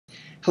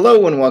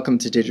Hello and welcome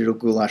to Digital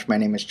Goulash. My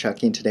name is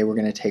Chucky and today we're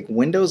going to take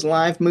Windows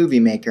Live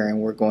Movie Maker and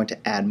we're going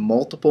to add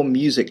multiple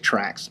music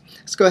tracks.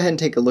 Let's go ahead and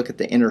take a look at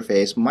the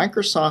interface.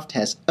 Microsoft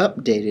has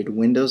updated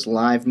Windows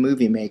Live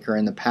Movie Maker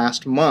in the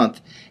past month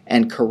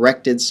and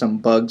corrected some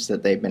bugs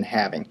that they've been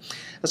having.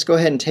 Let's go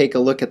ahead and take a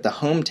look at the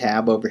Home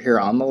tab over here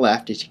on the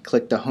left. As you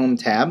click the Home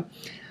tab,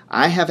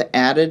 I have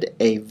added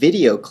a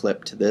video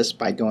clip to this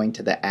by going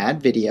to the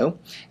Add Video,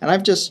 and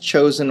I've just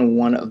chosen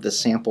one of the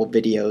sample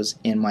videos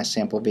in my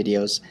sample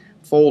videos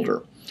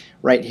folder.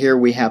 Right here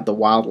we have the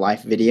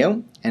wildlife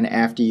video, and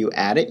after you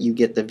add it you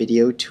get the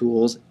Video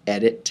Tools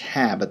Edit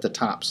tab at the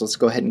top. So let's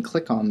go ahead and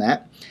click on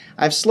that.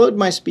 I've slowed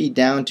my speed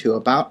down to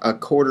about a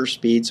quarter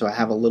speed so I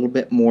have a little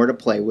bit more to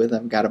play with.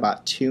 I've got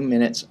about 2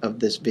 minutes of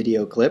this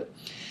video clip.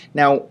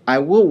 Now I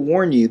will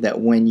warn you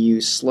that when you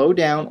slow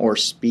down or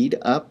speed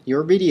up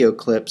your video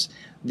clips,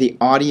 the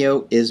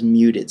audio is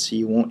muted so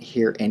you won't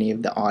hear any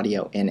of the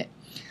audio in it.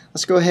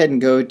 Let's go ahead and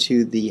go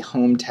to the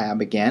Home tab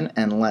again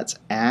and let's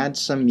add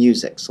some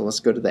music. So let's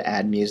go to the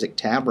Add Music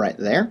tab right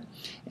there,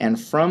 and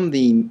from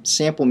the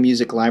sample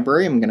music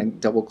library I'm going to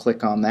double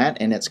click on that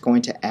and it's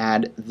going to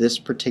add this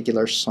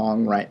particular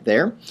song right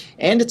there,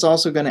 and it's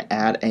also going to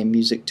add a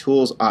Music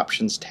Tools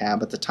Options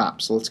tab at the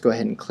top. So let's go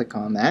ahead and click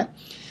on that.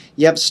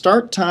 You have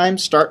start time,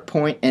 start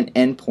point, and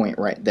end point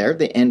right there.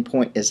 The end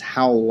point is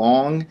how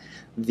long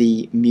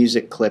the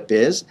music clip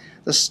is.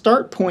 The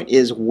start point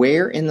is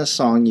where in the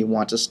song you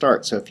want to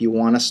start. So if you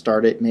want to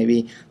start it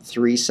maybe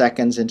 3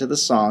 seconds into the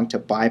song to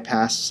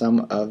bypass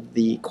some of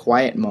the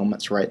quiet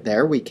moments right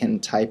there, we can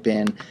type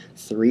in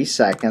 3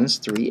 seconds,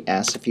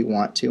 3S if you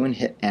want to, and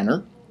hit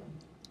enter.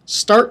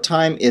 Start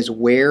time is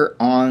where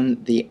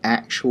on the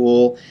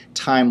actual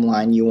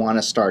timeline you want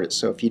to start it.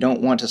 So if you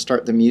don't want to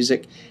start the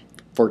music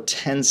for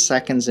 10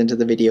 seconds into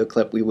the video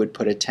clip, we would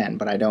put a 10,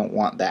 but I don't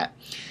want that.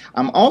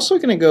 I'm also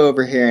going to go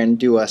over here and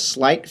do a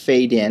slight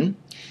fade in.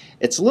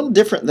 It's a little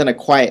different than a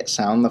quiet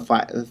sound.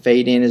 The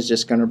fade in is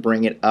just going to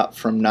bring it up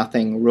from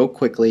nothing real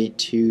quickly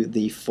to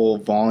the full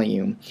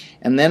volume.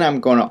 And then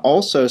I'm going to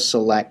also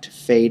select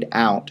fade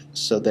out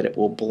so that it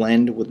will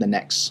blend with the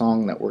next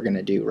song that we're going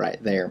to do right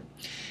there.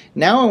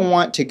 Now I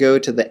want to go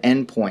to the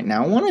end point.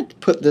 Now I want to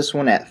put this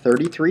one at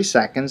 33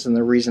 seconds, and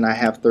the reason I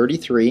have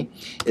 33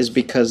 is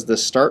because the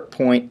start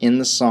point in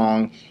the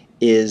song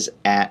is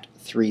at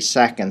 3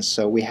 seconds.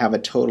 So we have a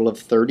total of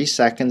 30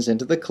 seconds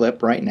into the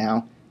clip right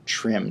now,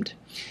 trimmed.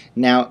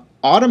 Now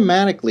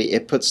automatically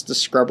it puts the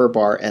scrubber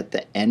bar at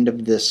the end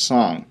of this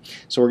song.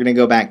 So we're going to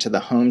go back to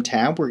the Home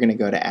tab, we're going to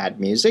go to Add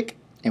Music,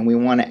 and we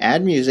want to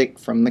add music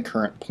from the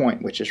current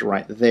point, which is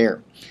right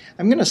there.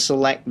 I'm going to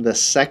select the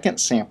second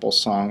sample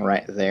song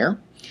right there,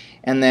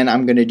 and then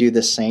I'm going to do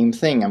the same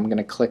thing. I'm going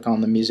to click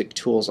on the Music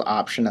Tools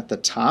option at the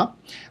top.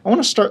 I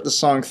want to start the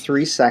song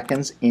 3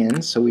 seconds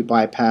in so we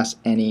bypass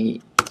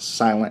any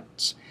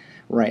silence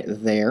right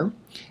there,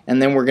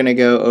 and then we're going to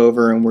go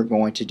over and we're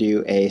going to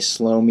do a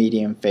slow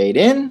medium fade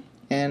in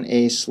and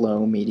a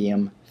slow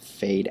medium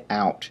fade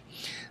out.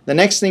 The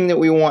next thing that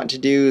we want to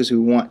do is we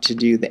want to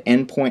do the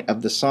end point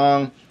of the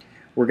song.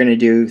 We're going to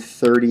do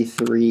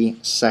 33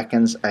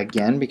 seconds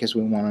again because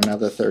we want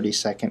another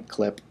 30-second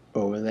clip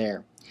over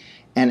there.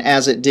 And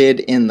as it did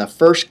in the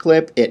first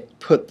clip, it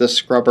put the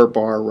scrubber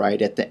bar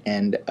right at the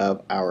end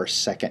of our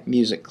second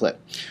music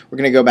clip. We're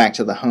going to go back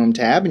to the Home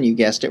tab, and you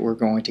guessed it, we're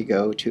going to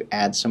go to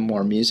add some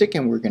more music,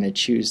 and we're going to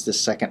choose the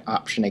second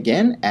option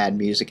again, add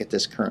music at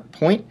this current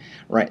point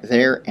right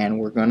there, and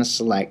we're going to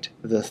select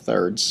the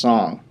third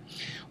song.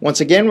 Once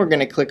again, we're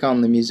going to click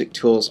on the Music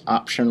Tools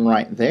option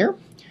right there.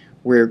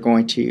 We're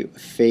going to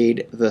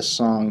fade the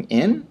song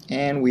in,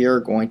 and we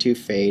are going to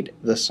fade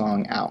the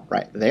song out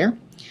right there.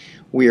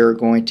 We are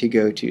going to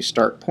go to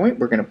start point.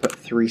 We're going to put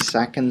 3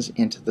 seconds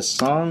into the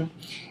song,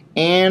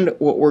 and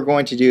what we're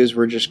going to do is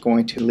we're just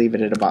going to leave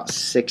it at about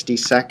 60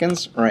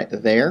 seconds right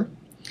there,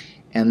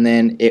 and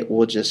then it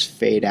will just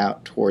fade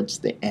out towards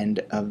the end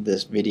of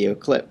this video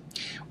clip.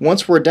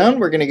 Once we're done,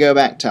 we're going to go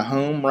back to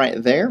Home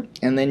right there,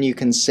 and then you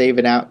can save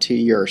it out to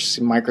your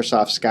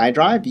Microsoft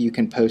SkyDrive. You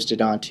can post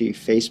it onto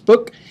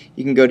Facebook.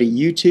 You can go to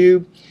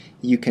YouTube.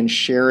 You can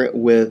share it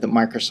with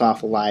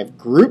Microsoft Live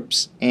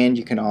groups, and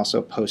you can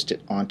also post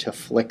it onto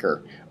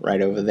Flickr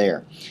right over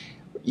there.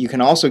 You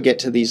can also get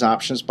to these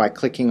options by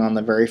clicking on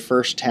the very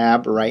first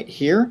tab right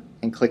here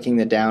and clicking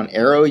the down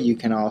arrow. You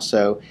can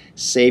also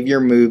save your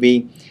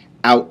movie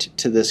out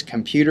to this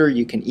computer.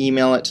 You can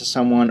email it to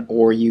someone,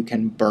 or you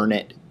can burn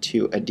it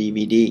to a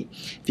DVD.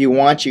 If you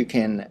want, you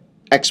can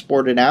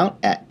export it out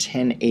at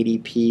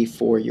 1080p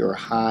for your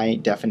high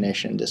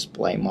definition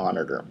display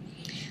monitor.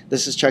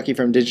 This is Chucky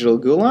from Digital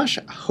Goulash.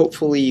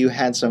 Hopefully you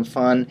had some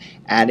fun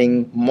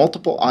adding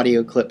multiple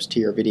audio clips to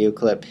your video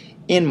clip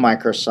in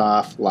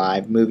Microsoft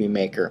Live Movie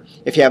Maker.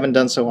 If you haven't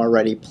done so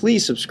already,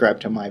 please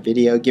subscribe to my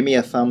video, give me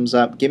a thumbs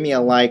up, give me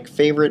a like,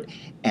 favorite,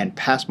 and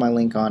pass my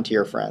link on to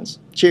your friends.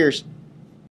 Cheers!